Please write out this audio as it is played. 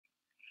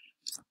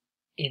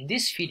In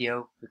this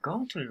video, we're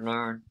going to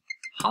learn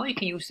how you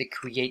can use the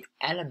create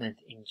element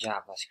in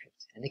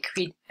JavaScript. And the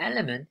create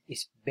element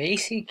is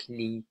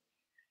basically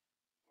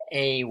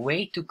a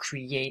way to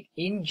create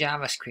in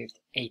JavaScript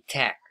a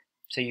tag.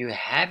 So you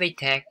have a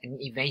tag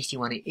and eventually you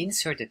want to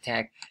insert the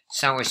tag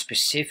somewhere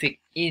specific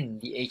in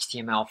the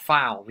HTML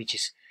file, which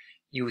is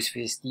used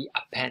with the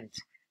append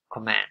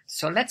command.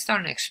 So let's start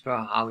and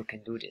explore how we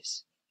can do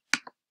this.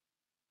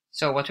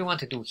 So what we want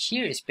to do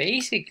here is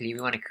basically we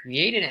want to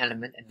create an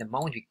element, and the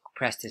moment we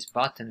press this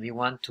button we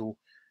want to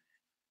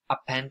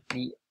append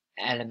the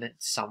element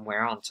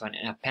somewhere on. So an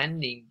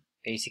appending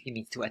basically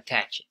means to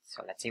attach it.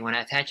 So let's say you want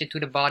to attach it to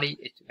the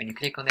body. When you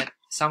click on that,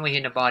 somewhere here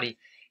in the body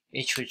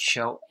it should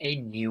show a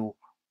new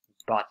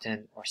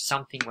button or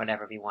something,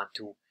 whatever we want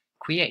to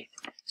create.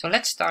 So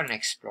let's start and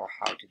explore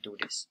how to do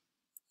this.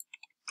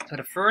 So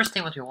the first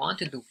thing what we want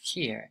to do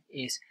here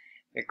is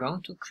we're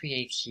going to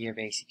create here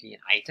basically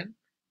an item,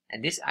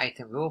 and this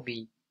item will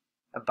be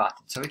a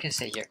button. So we can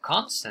say here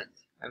constant,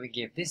 and we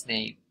give this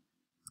name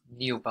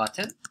new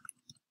button,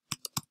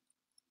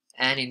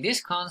 and in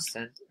this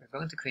constant we're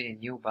going to create a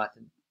new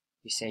button.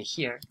 We say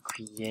here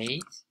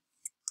create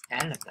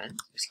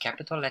element with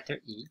capital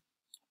letter E,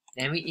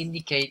 then we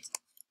indicate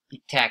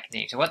the tag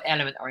name. So what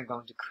element are we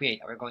going to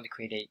create? Are we going to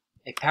create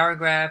a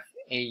paragraph,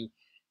 a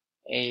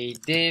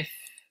div,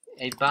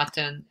 a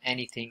button,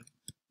 anything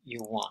you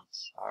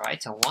want?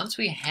 Alright, so once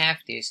we have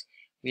this,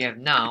 we have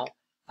now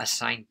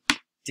assigned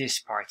this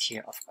part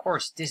here. Of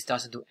course, this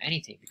doesn't do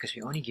anything because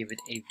we only give it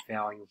a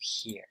value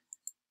here.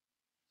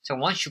 So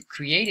once you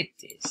created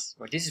this,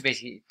 or this is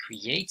basically it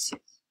creates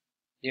it,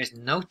 there's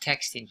no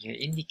text in here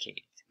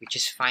indicated, which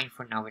is fine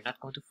for now. We're not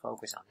going to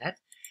focus on that.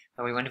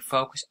 What we want to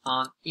focus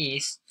on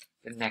is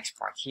the next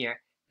part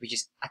here, which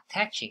is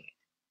attaching it.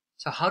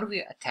 So how do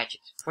we attach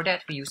it? For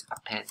that we use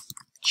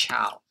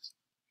appendchild.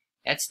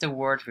 That's the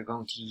word we're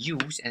going to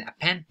use, and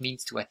append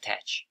means to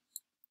attach.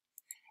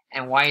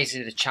 And why is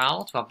it a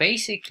child? Well,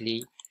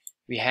 basically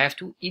we have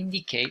to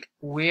indicate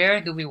where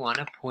do we want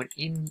to put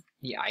in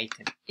the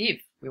item.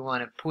 If we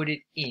want to put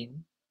it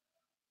in,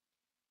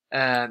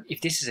 if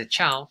this is a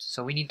child,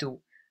 so we need to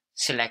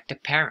select the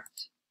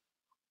parent.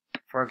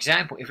 For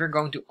example, if we're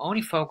going to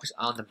only focus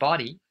on the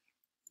body,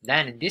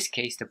 then in this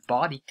case the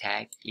body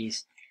tag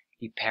is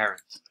the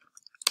parent.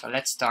 So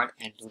let's start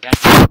and do that.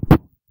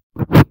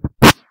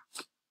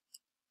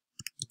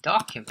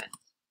 Document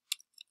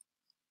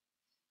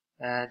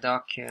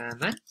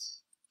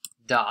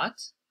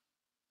dot.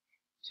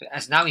 So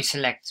as now we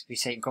select, we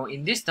say go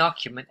in this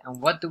document,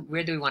 and where do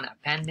we want to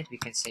append it? We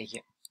can say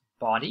here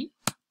body,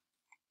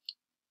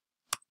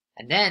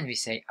 and then we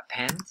say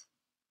append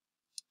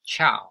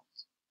child,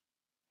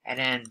 and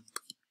then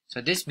so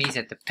this means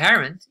that the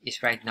parent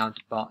is right now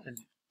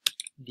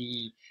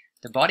the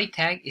body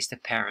tag is the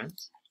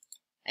parent,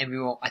 and we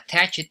will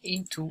attach it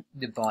into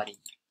the body.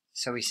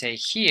 So we say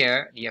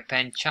here the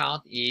append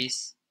child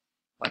is,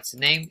 what's the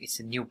name? It's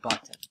a new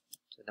button.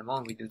 So the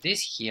moment we do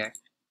this here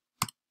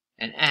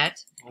and add,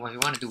 what we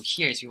want to do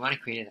here is we want to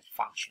create a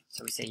function.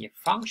 So we say here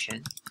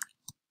function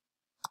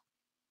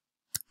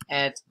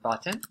add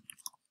button,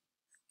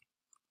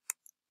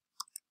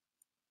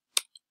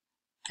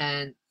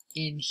 and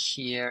in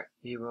here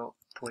we will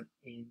put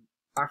in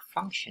our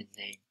function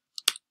name.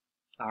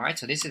 Alright,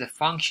 so this is a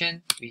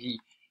function.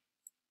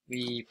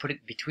 We put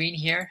it between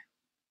here.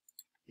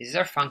 This is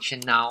our function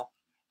now.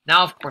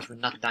 Now, of course, we're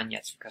not done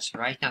yet, because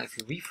right now, if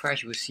you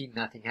refresh, you will see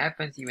nothing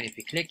happens, even if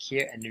we click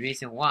here. And the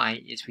reason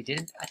why is we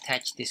didn't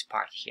attach this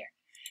part here.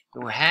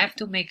 We will have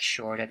to make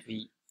sure that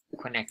we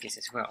connect this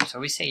as well. So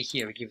we say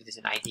here, we give this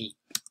an ID.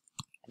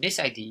 And this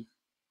ID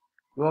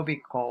will be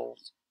called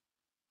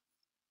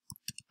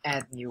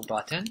add new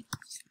button.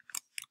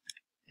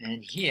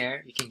 And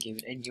here, we can give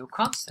it a new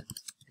constant.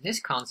 And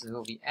this constant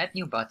will be add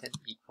new button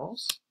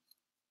equals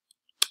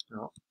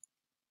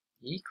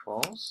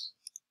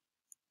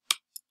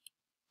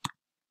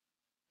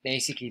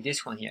basically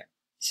this one here.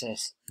 It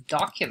says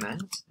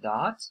document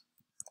dot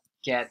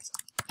get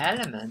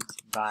element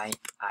by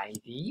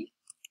ID.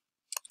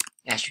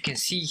 As you can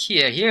see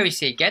here we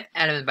say get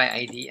element by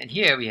ID, and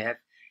here we have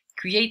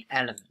create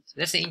element.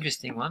 That's an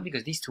interesting one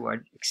because these two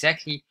are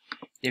exactly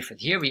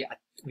different. Here we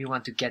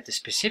want to get the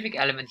specific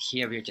element,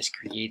 here we're just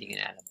creating an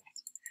element.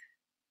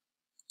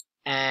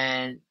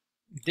 And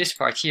this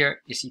part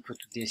here is equal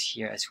to this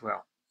here as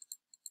well.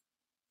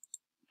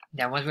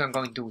 Then what we're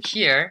going to do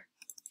here,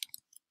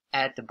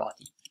 add the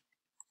body.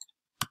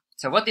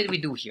 So what did we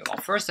do here?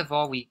 Well, first of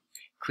all, we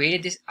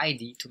created this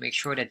ID to make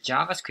sure that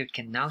JavaScript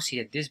can now see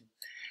that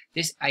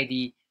this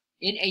ID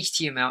in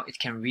HTML, it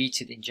can reach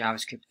it in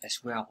JavaScript as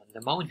well. And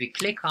the moment we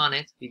click on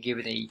it, we give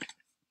it a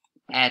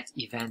add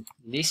event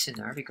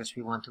listener because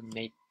we want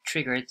to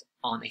trigger it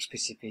on a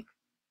specific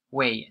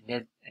way,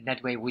 and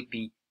that way would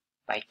be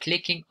by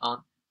clicking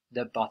on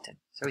the button.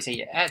 So we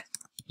say add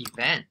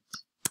event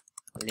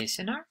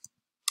listener,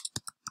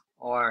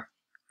 or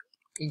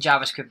in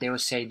JavaScript they will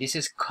say this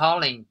is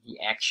calling the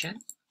action.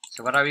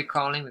 So what are we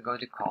calling? We're going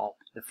to call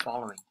the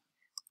following.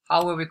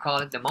 How will we call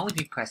it? The moment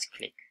we press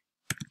click.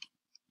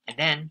 And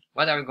then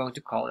what are we going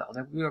to call?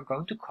 We are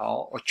going to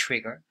call or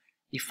trigger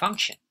the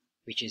function,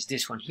 which is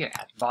this one here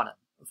at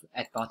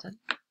button.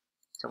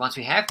 So once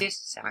we have this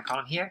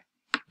semicolon here,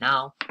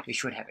 now we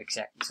should have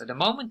exactly. So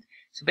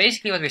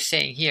basically what we're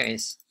saying here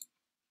is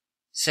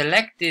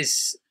select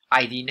this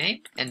ID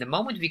name, and the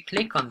moment we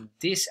click on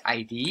this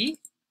ID,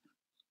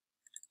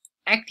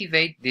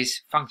 activate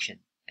this function.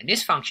 And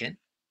this function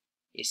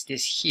is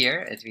this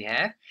here that we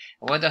have.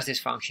 And what does this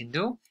function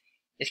do?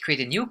 It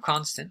creates a new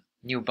constant,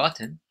 new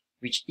button,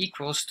 which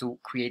equals to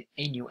create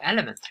a new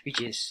element, which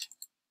is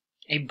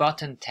a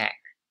button tag.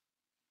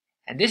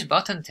 And this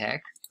button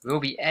tag will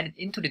be added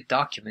into the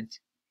document,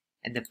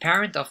 and the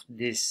parent of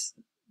this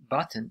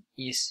button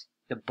is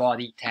the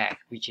body tag,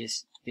 which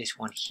is this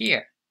one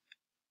here.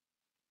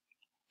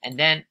 And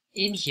then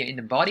in here, in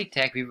the body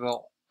tag, we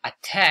will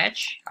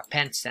attach,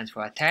 append stands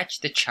for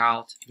attach, the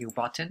child new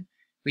button,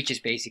 which is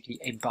basically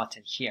a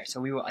button here. So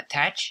we will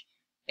attach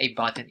a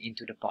button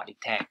into the body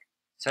tag.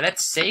 So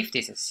let's save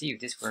this and see if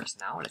this works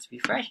now. Let's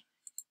refresh.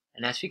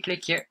 And as we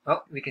click here,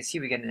 oh, we can see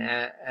we get an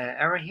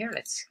error here.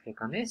 Let's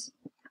click on this.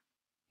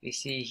 We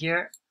see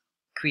here,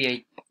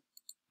 create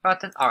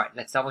button. Alright,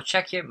 let's double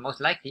check here.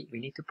 Most likely, we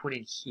need to put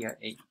in here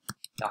a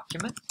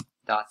document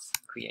dot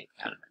create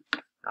element.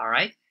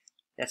 Alright,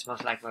 that's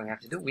most likely what we have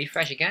to do.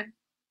 Refresh again.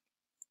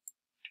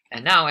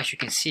 And now, as you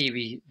can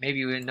see,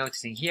 maybe we're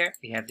noticing here,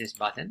 we have this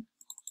button.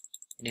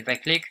 And if I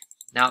click,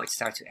 now it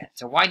starts to add.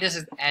 So why does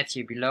it add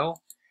here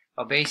below?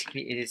 Well,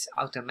 basically, it is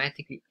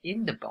automatically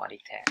in the body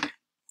tag.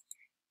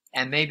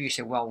 And maybe you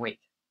say, well, wait,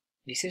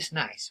 this is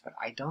nice, but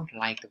I don't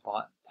like the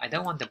button. I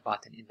don't want the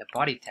button in the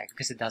body tag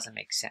because it doesn't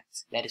make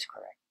sense. That is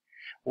correct.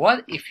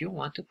 What if you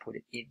want to put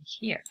it in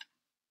here,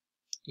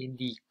 in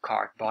the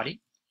card body?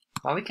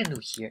 Well, we can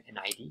do here an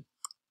ID.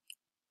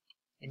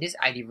 And this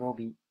ID will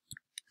be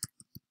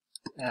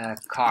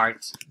card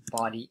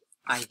body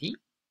ID.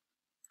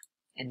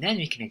 And then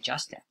we can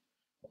adjust that.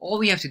 All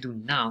we have to do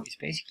now is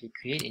basically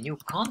create a new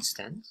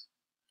constant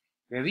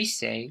where we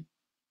say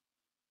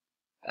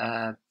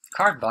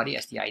card body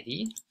as the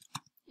ID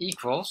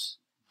equals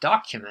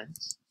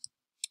document.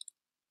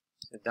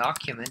 So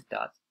document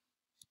dot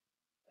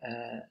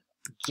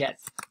get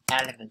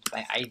element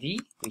by ID,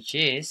 which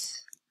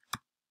is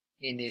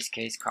in this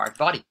case card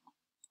body.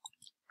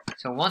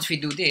 So once we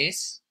do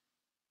this,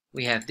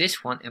 we have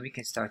this one, and we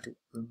can start to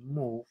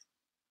remove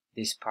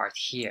this part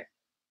here.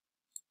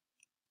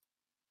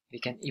 We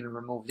can even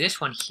remove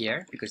this one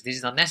here because this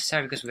is not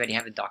necessary because we already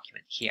have a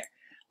document here.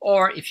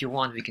 Or if you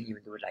want, we can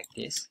even do it like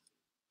this.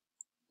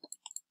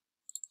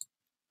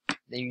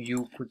 Then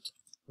you could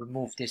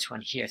remove this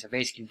one here. So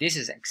basically this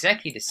is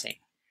exactly the same,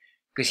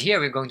 because here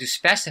we're going to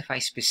specify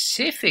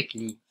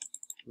specifically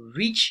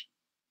which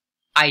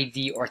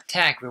ID or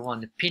tag we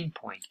want to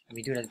pinpoint, and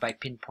we do that by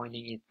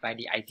pinpointing it by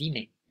the ID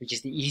name, which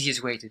is the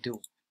easiest way to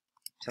do.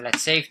 So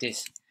let's save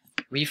this,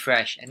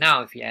 refresh, and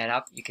now if you add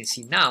up, you can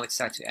see now it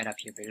starts to add up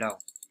here below.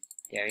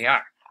 There we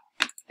are.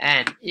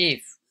 And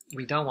if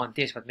we don't want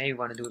this, but maybe we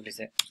want to do it with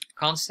a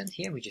constant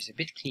here, which is a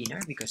bit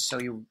cleaner, because so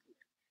you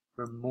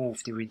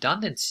remove the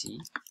redundancy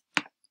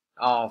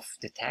of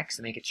the text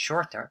to make it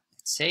shorter.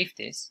 Let's save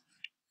this,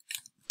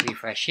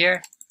 refresh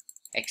here,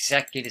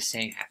 exactly the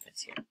same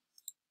happens here.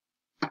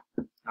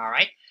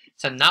 Alright,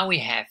 so now we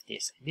have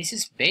this. This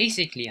is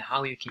basically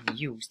how you can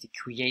use the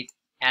create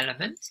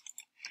element,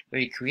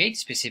 where you create a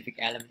specific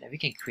element, and we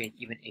can create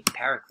even a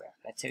paragraph.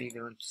 Let's say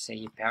we want to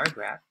say a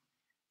paragraph.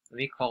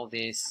 We call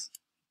this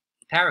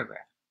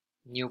paragraph.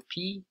 New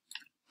P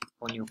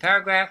or new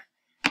paragraph.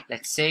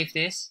 Let's save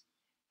this.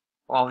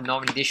 Well,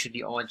 normally this should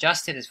be all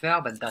adjusted as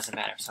well, but it doesn't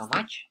matter so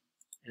much.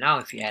 And now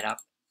if you add up,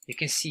 you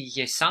can see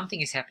here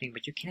something is happening,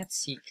 but you cannot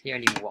see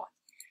clearly what.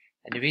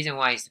 And the reason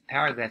why is the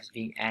paragraph is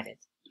being added,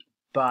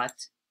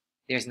 but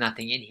there's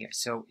nothing in here,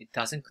 so it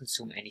doesn't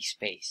consume any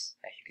space,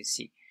 as you can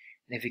see.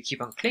 And if we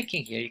keep on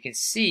clicking here, you can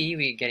see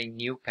we're getting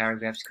new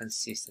paragraphs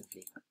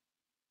consistently.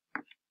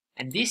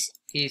 And this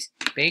is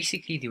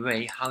basically the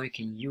way how you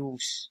can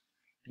use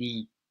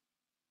the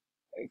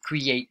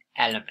create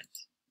element.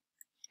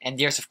 And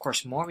there's of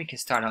course more. We can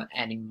start on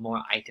adding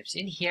more items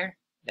in here.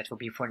 That will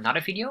be for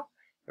another video.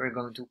 We're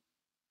going to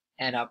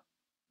add up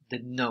the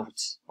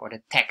notes or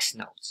the text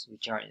notes,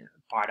 which are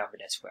part of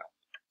it as well.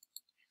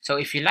 So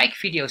if you like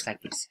videos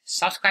like this,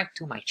 subscribe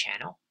to my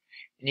channel.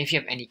 And if you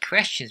have any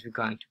questions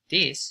regarding to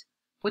this,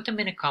 put them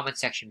in the comment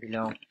section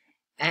below.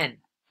 And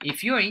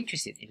if you are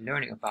interested in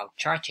learning about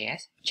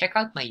Chart.JS, check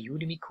out my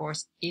Udemy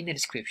course in the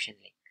description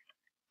link.